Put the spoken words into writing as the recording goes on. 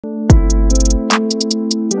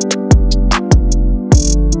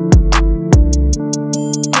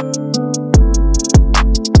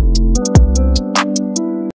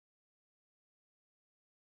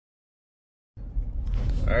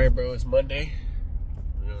right, bro. It's Monday.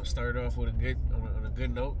 We're gonna start off with on a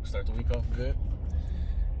good note. Start the week off good.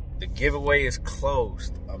 The giveaway is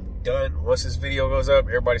closed. I'm done. Once this video goes up,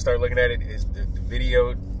 everybody start looking at it. Is the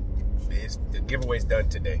giveaway's done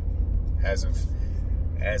today, as of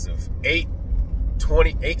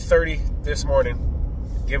 8:30 this morning.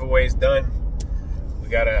 Giveaway's done. I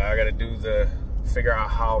gotta figure out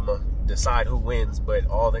how I'm gonna decide who wins, but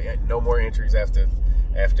no more entries after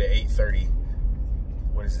 8:30.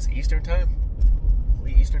 What is this, Eastern time?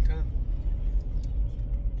 We Eastern time?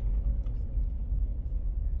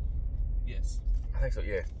 Yes. I think so,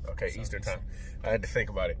 yeah. Okay, Eastern time. I had to think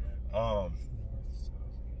about it. I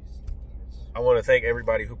want to thank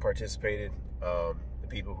everybody who participated, the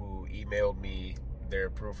people who emailed me their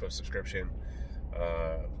proof of subscription,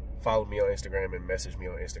 followed me on Instagram and messaged me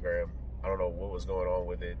on Instagram. I don't know what was going on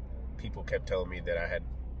with it. People kept telling me that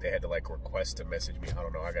they had to like request to message me. I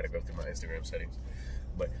don't know. I got to go through my Instagram settings.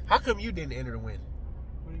 But how come you didn't enter the win?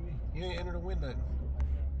 What do you mean? You didn't enter the win nothing.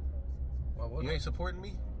 You ain't supporting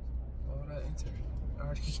me? Why would I enter? I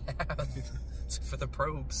already have for the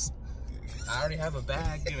probes. I already have a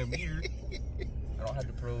bag and a meter. I don't have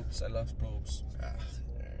the probes. I lost probes.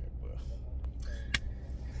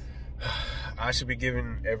 I should be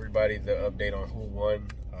giving everybody the update on who won.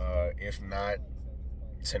 If not,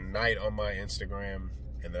 tonight on my Instagram,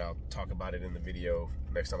 and then I'll talk about it in the video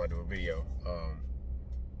next time I do a video.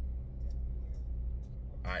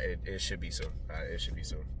 It should be soon. It should be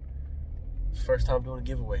soon. First time doing a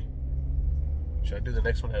giveaway. Should I do the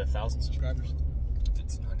next one at 1,000 subscribers?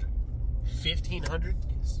 1,500. 1,500?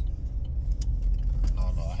 Yes. I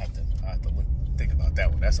don't know. I have to think about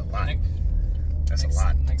that one. That's a lot. That's a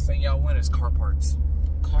lot. Next thing y'all win is car parts.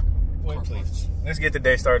 Wait, please. Let's get the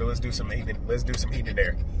day started. Let's do some heating. Let's do some heating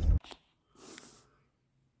there.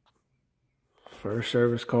 First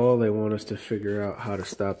service call. They want us to figure out how to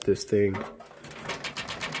stop this thing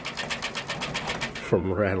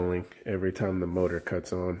from rattling every time the motor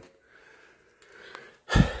cuts on.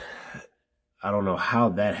 I don't know how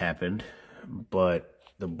that happened, but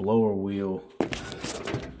the blower wheel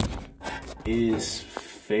is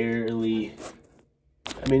fairly...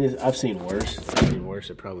 I mean, I've seen worse.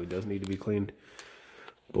 It probably does need to be cleaned.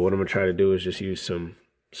 But what I'm going to try to do is just use some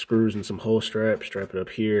screws and some hole strap it up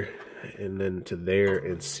here and then to there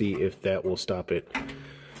and see if that will stop it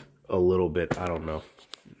a little bit. I don't know.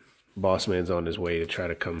 Boss man's on his way to try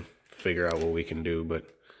to come figure out what we can do, but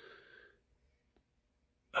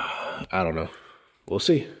I don't know. We'll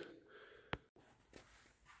see.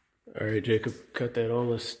 All right, Jacob, cut that on.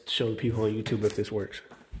 Let's show the people on YouTube if this works.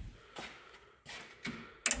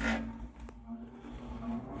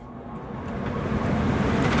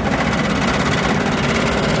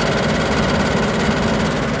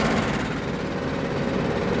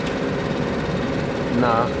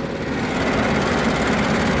 Nah.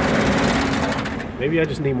 Maybe I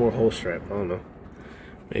just need more hole strap. I don't know.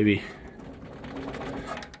 Maybe.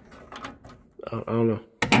 I don't know.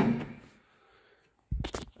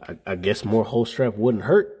 I guess more hole strap wouldn't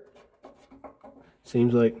hurt.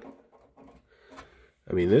 Seems like.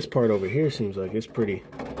 I mean, this part over here seems like it's pretty.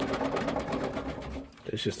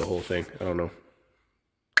 It's just the whole thing. I don't know.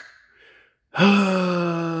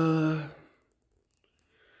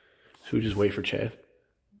 Should we just wait for Chad?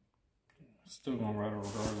 Still gonna rattle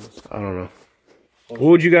regardless. I don't know. What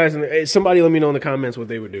would you guys? Somebody let me know in the comments what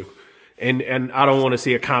they would do. And I don't want to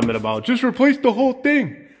see a comment about just replace the whole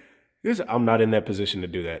thing. I'm not in that position to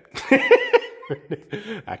do that.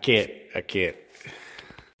 I can't.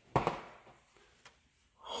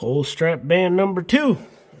 Hole strap band number 2.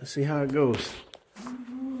 Let's see how it goes.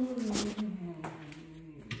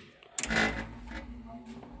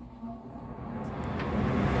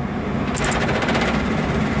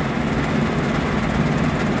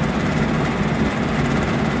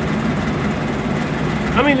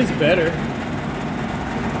 I mean, it's better,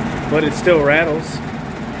 but it still rattles.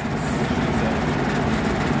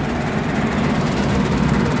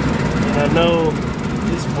 And I know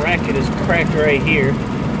this bracket is cracked right here.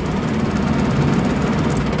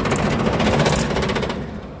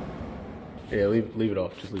 Yeah, leave it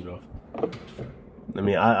off. Just leave it off. I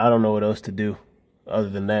mean, I don't know what else to do other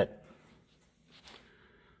than that.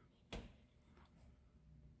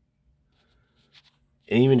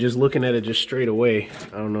 And even just looking at it just straight away,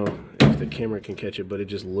 I don't know if the camera can catch it, but it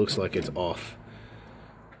just looks like it's off.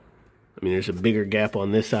 I mean, there's a bigger gap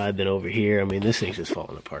on this side than over here. I mean, this thing's just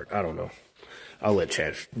falling apart. I don't know. I'll let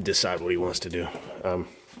Chad decide what he wants to do.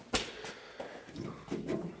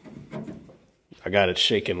 I got it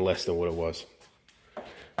shaking less than what it was.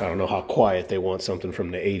 I don't know how quiet they want something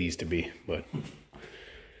from the 80s to be, but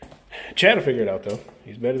Chad will figure it out though.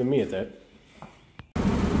 He's better than me at that.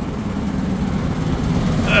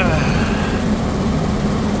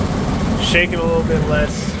 Shaking a little bit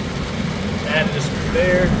less. Added a screw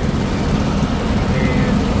there.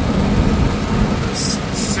 And this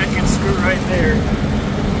second screw right there.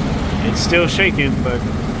 It's still shaking, but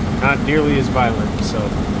not nearly as violent. So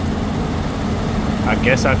I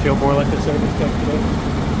guess I feel more like a service tech today.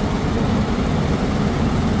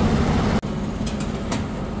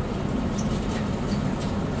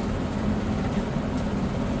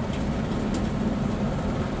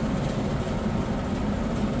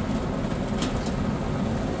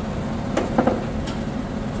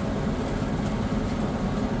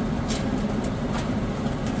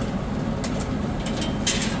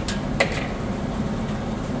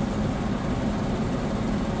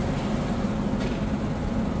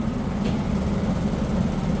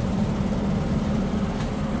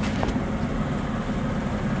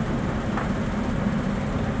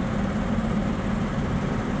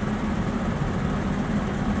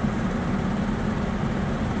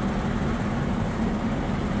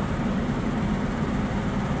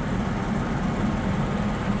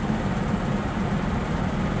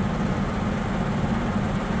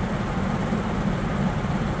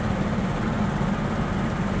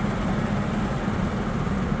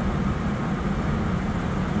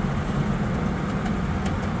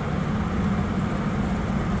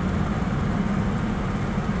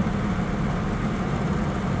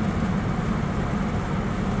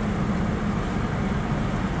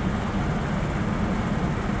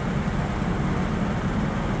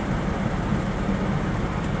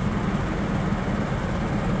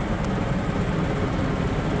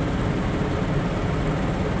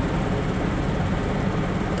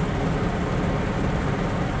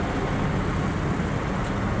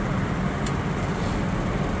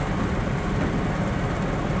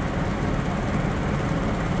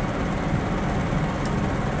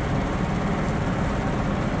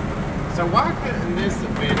 So why couldn't this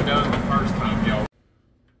have been done the first time, y'all?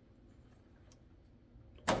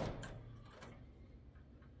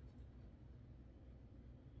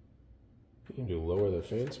 You can do lower the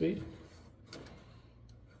fan speed.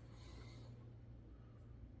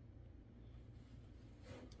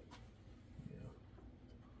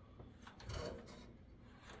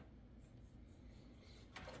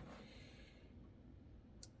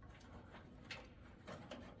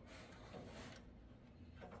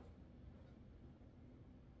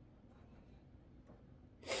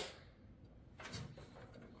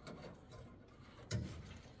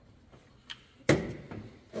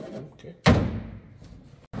 Okay.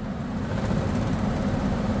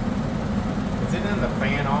 Is it in the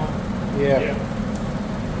fan on? Yeah.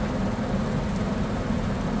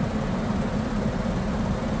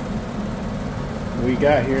 We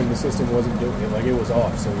got here and the system wasn't doing it, like it was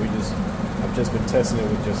off, so I've just been testing it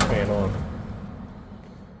with just fan on.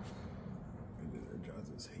 And then it draws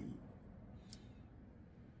this heat.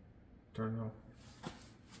 Turn it off.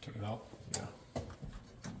 Turn it off. Yeah.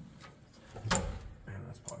 Man,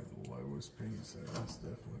 that's probably the lowest piece, so that's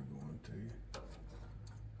definitely going to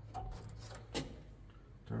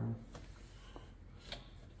turn.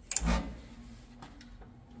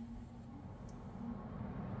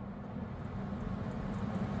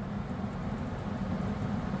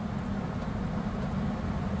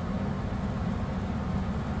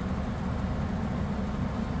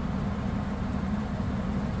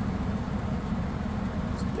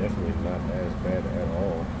 Definitely not as bad at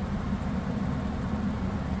all.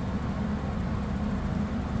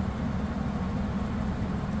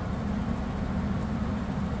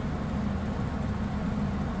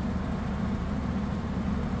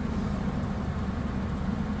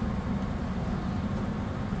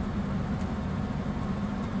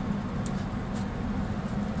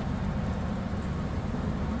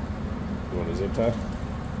 You want a zip tie?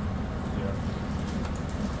 Yeah.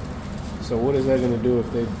 So what is that going to do if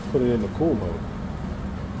they put it into cool mode?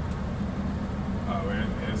 Oh,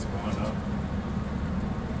 it's going up.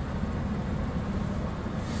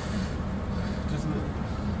 Just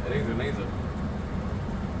it either needs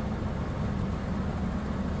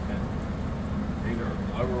either a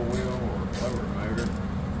lower wheel or a lower motor.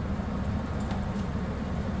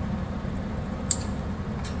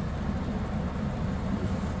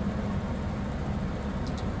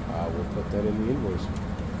 I will put that in the invoice.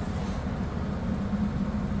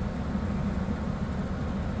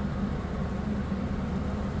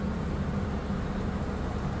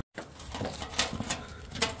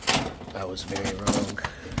 I was very wrong.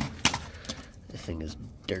 The thing is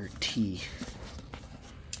dirty.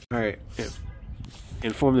 All right,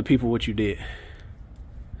 inform the people what you did.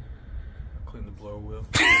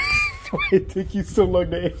 Why it took you so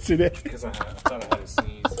long to answer that? Because I thought I had a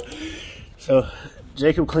sneeze. So,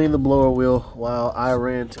 Jacob cleaned the blower wheel while I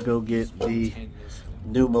ran to go get the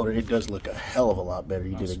new motor. It does look a hell of a lot better.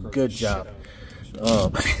 You did a good job.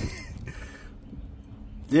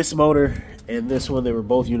 This motor and this one, they were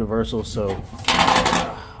both universal, so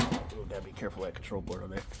gotta be careful of that control board on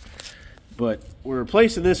there. But we're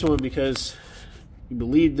replacing this one because we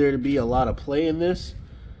believe there to be a lot of play in this.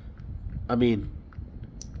 I mean,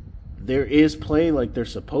 there is play like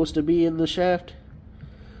there's supposed to be in the shaft,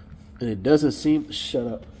 and it doesn't seem. Shut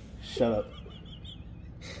up, shut up.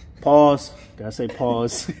 Pause. Gotta say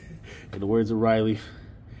pause. In the words of Riley.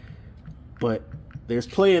 But there's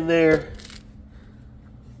play in there.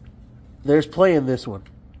 There's play in this one.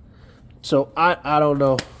 So I don't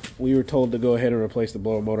know. We were told to go ahead and replace the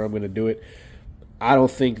blower motor. I'm going to do it. I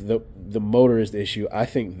don't think the motor is the issue. I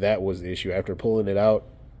think that was the issue. After pulling it out,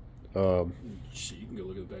 Shit, you can go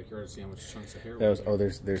look at the backyard and see how much chunks of hair. that was, oh,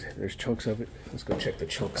 there's chunks of it. Let's go check the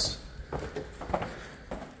chunks.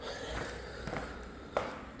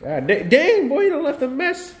 God dang, boy, you done left a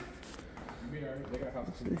mess.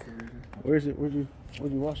 Where's it? Where'd you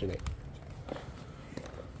wash it at?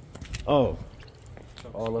 Oh,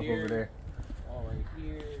 all up over there. All right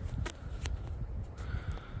here.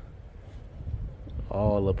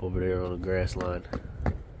 All up over there on the grass line.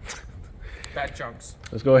 Fat chunks.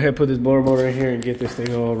 Let's go ahead and put this blower motor in here and get this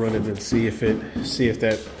thing all running and see if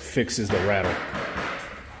that fixes the rattle.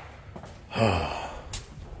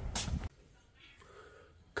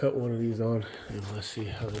 Cut one of these on and let's see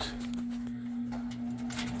how this.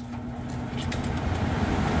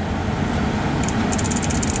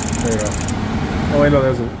 There you go. Oh wait, no,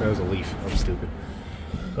 that was a leaf. I'm stupid.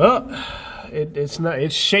 Oh,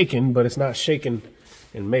 it's shaking, but it's not shaking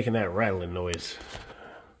and making that rattling noise.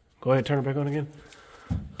 Go ahead, turn it back on again.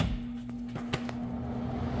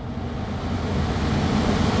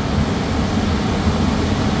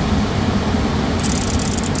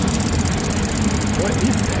 What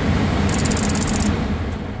is that?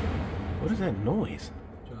 What is that noise? Is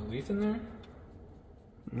there a leaf in there?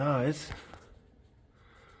 Nah, it's...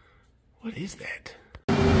 What is that?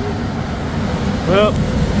 Well,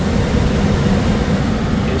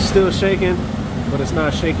 it's still shaking, but it's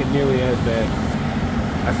not shaking nearly as bad.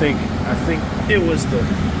 I think it was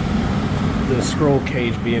the scroll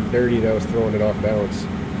cage being dirty that was throwing it off balance.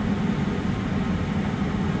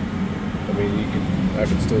 I mean, I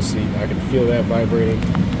can still see, I can feel that vibrating.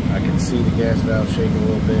 I can see the gas valve shaking a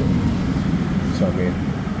little bit. So I mean,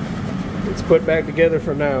 it's put back together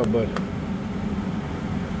for now, but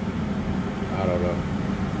I don't know.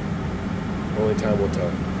 Only time will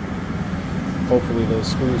tell. Hopefully those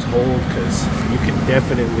screws hold, because you can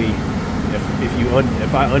definitely,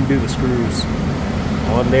 if I undo the screws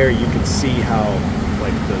on there, you can see how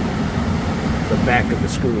like the back of the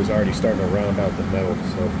screw is already starting to round out the metal.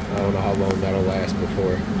 So I don't know how long that'll last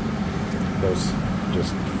before those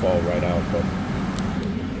just fall right out, but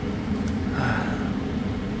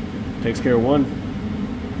takes care of one.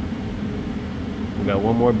 We got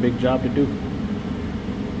one more big job to do,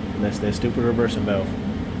 and that's that stupid reversing valve.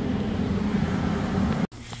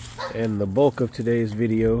 And the bulk of today's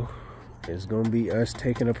video is going to be us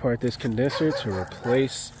taking apart this condenser to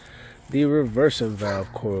replace the reversing valve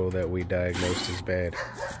coil that we diagnosed as bad.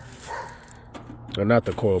 Or not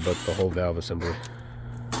the coil, but the whole valve assembly.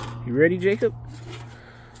 You ready, Jacob?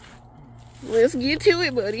 Let's get to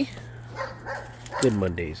it, buddy. Good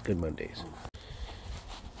Mondays, good Mondays.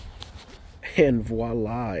 And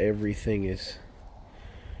voila, everything is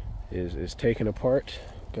taken apart.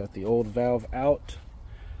 Got the old valve out.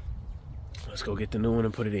 Let's go get the new one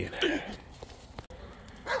and put it in.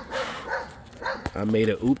 I made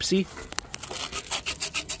a oopsie,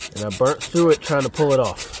 and I burnt through it trying to pull it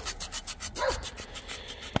off.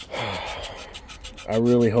 I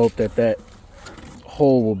really hope that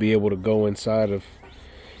hole will be able to go inside of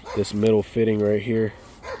this middle fitting right here,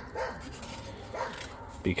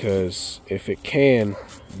 because if it can,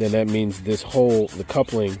 then that means this hole, the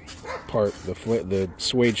coupling part, the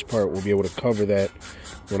swaged part, will be able to cover that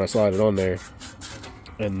when I slide it on there,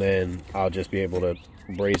 and then I'll just be able to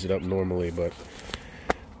braze it up normally. But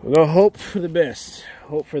we're gonna hope for the best,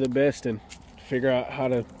 and figure out how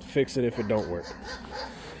to fix it if it don't work.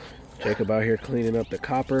 Jacob out here cleaning up the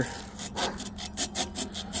copper.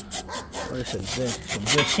 There's some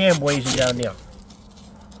good shamways down there.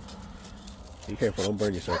 Be careful, don't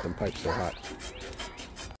burn yourself, them pipes are hot.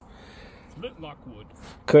 Lockwood.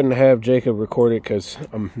 Couldn't have Jacob record it because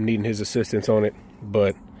I'm needing his assistance on it,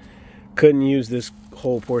 but couldn't use this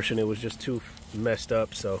whole portion. It was just too messed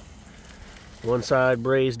up. So one side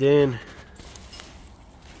brazed in,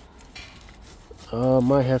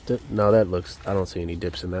 Might have to. No, that looks. I don't see any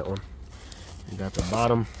dips in that one. We got the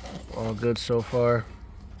bottom all good so far.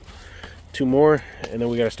 2 more, and then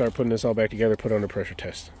we got to start putting this all back together. Put on the pressure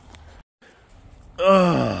test.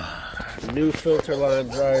 New filter line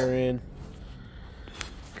dryer in.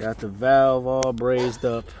 Got the valve all brazed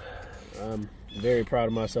up. I'm very proud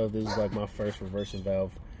of myself. This is like my first reversing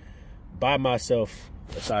valve by myself,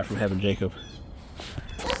 aside from having Jacob.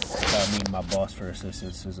 Meeting my boss for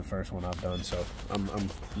assistance is the first one I've done, so I'm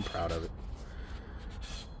proud of it.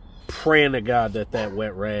 Praying to God that that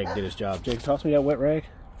wet rag did its job. Jake, toss me that wet rag.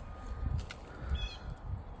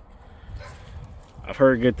 I've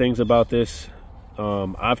heard good things about this.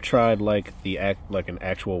 I've tried like an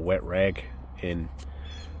actual wet rag, and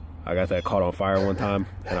I got that caught on fire one time,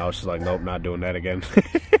 and I was just like, nope, not doing that again.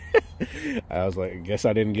 I was like, I guess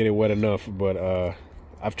I didn't get it wet enough, but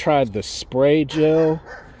I've tried the spray gel.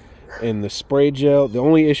 And the spray gel, the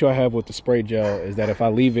only issue I have with the spray gel is that if I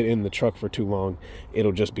leave it in the truck for too long,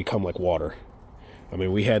 it'll just become like water. I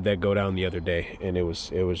mean, we had that go down the other day, and it was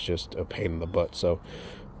just a pain in the butt. So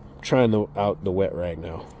I'm trying out the wet rag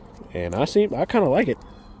now, and I kind of like it.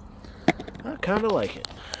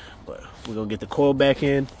 But we're gonna get the coil back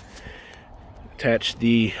in, attach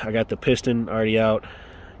I got the piston already out.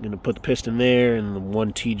 I'm gonna put the piston there and the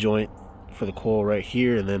 1 T-joint for the coil right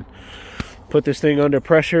here, and then put this thing under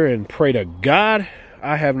pressure and pray to God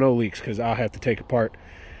I have no leaks, because I'll have to take apart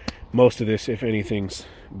most of this if anything's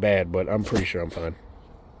bad, but I'm pretty sure I'm fine.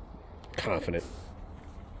 Confident.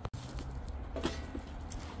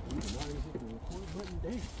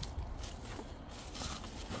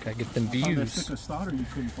 Gotta get them views. You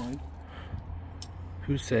couldn't find.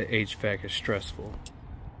 Who said HVAC is stressful?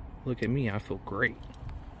 Look at me, I feel great.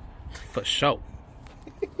 For sure.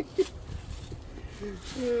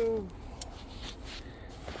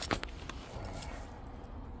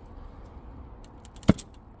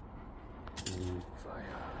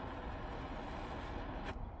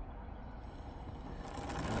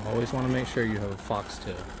 Always want to make sure you have a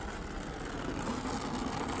foxtail.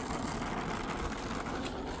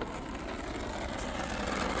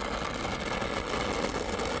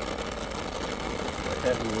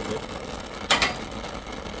 Happy with it.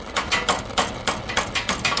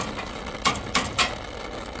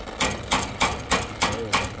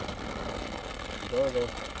 There we go.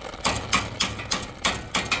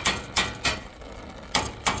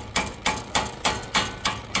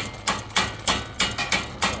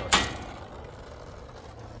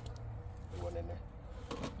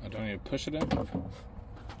 I don't need to push it in. Okay,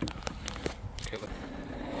 look.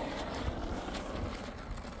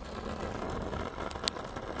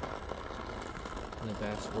 And the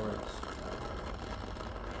bass works.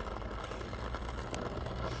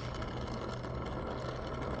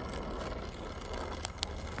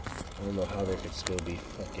 I don't know how there could still be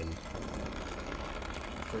fucking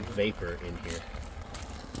vapor in here.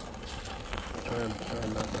 Try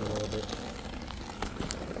and knock it a little bit.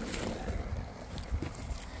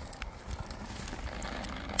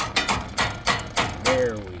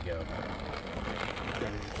 There we go.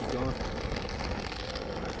 Keep going.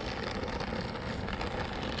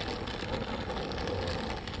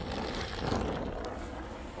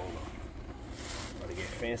 Got to get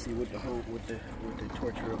fancy with the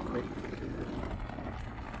torch real quick.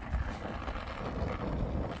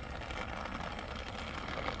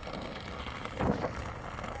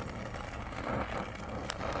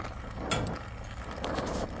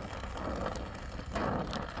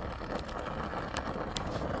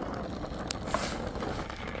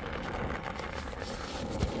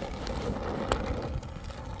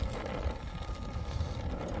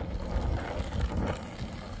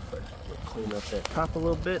 Clean up that top a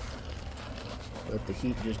little bit. Let the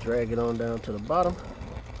heat just drag it on down to the bottom.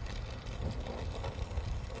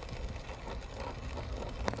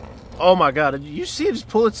 Oh my God, did you see it just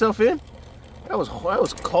pull itself in? That was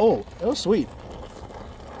cold. That was sweet.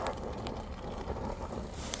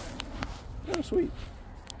 That was sweet.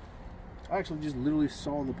 I actually just literally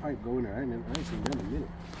saw the pipe go in there. I ain't seen that in a minute.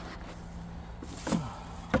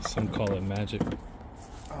 Some call it magic. Oh, look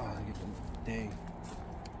at the dang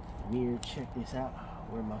mirror. Check this out.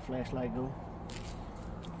 Where'd my flashlight go?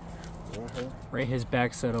 Rate his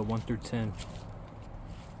back set of 1 through 10.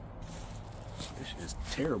 This shit is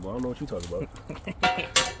terrible. I don't know what you're talking about.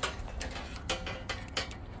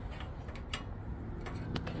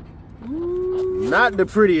 Not the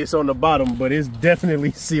prettiest on the bottom, but it's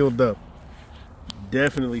definitely sealed up.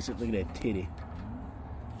 Definitely. Look at that titty.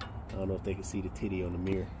 I don't know if they can see the titty on the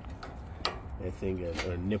mirror. That thing,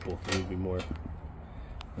 or nipple, it would be more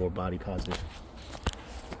body positive.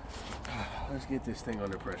 Let's get this thing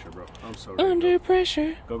under pressure, bro. I'm so ready. Under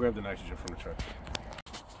pressure. Go grab the nitrogen from the truck.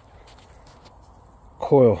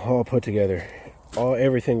 Coil all put together.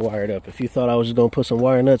 Everything wired up. If you thought I was just gonna put some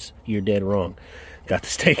wire nuts, you're dead wrong. Got the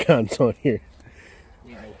stay-ons on here.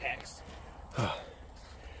 Yeah, no hacks.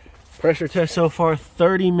 Pressure test so far,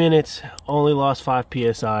 30 minutes, only lost 5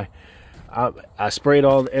 psi. I sprayed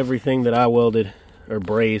everything that I welded or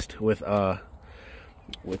brazed with the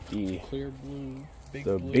Clear blue.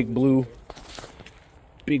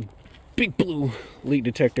 big blue leak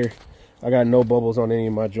detector. I got no bubbles on any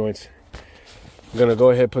of my joints. I'm gonna go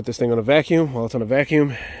ahead and put this thing on a vacuum. While it's on a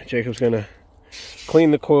vacuum, Jacob's gonna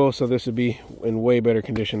clean the coil so this would be in way better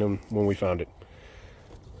condition than when we found it.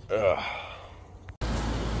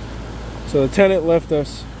 So the tenant left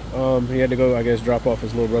us. He had to go, I guess, drop off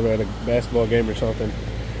his little brother at a basketball game or something.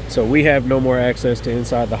 So we have no more access to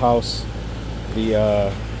inside the house.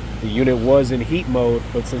 The unit was in heat mode,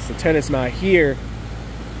 but since the tenant's not here,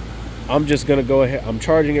 I'm just gonna go ahead. I'm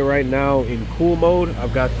charging it right now in cool mode.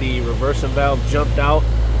 I've got the reversing valve jumped out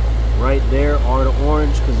right there, R to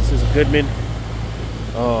orange, because this is a Goodman.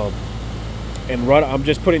 I'm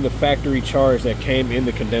just putting the factory charge that came in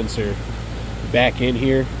the condenser back in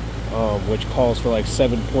here, which calls for like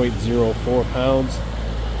 7.04 pounds.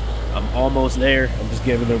 I'm almost there. I'm just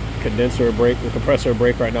giving the condenser a break, the compressor a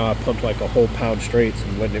break right now. I pumped like a whole pound straight, so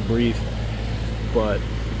I'm letting it breathe. But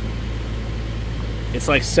it's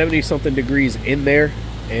like 70 something degrees in there,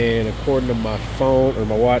 and according to my phone or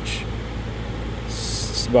my watch,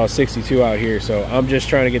 it's about 62 out here. So I'm just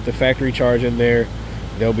trying to get the factory charge in there.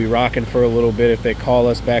 They'll be rocking for a little bit. If they call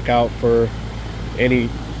us back out for any,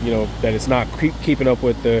 that it's not keeping up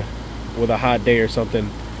with a hot day or something,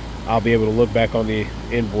 I'll be able to look back on the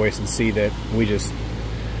invoice and see that we just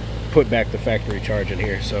put back the factory charge in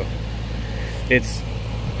here. So it's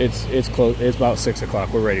close. It's about 6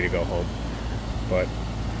 o'clock. We're ready to go home. But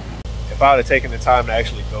if I would have taken the time to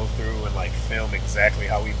actually go through and like film exactly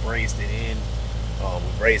how we brazed it in,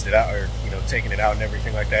 we brazed it out, or taking it out and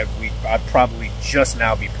everything like that, I'd probably just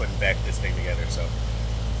now be putting back this thing together. So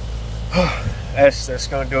that's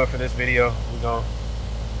gonna do it for this video. We're gonna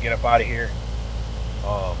get up out of here.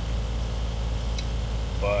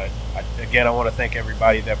 But again, I want to thank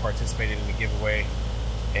everybody that participated in the giveaway,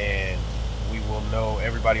 and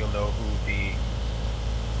everybody will know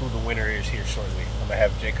who the winner is here shortly. I'm gonna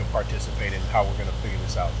have Jacob participate in how we're gonna figure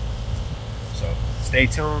this out. So stay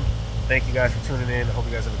tuned. Thank you guys for tuning in. I hope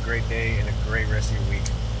you guys have a great day and a great rest of your week.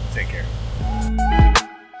 Take care.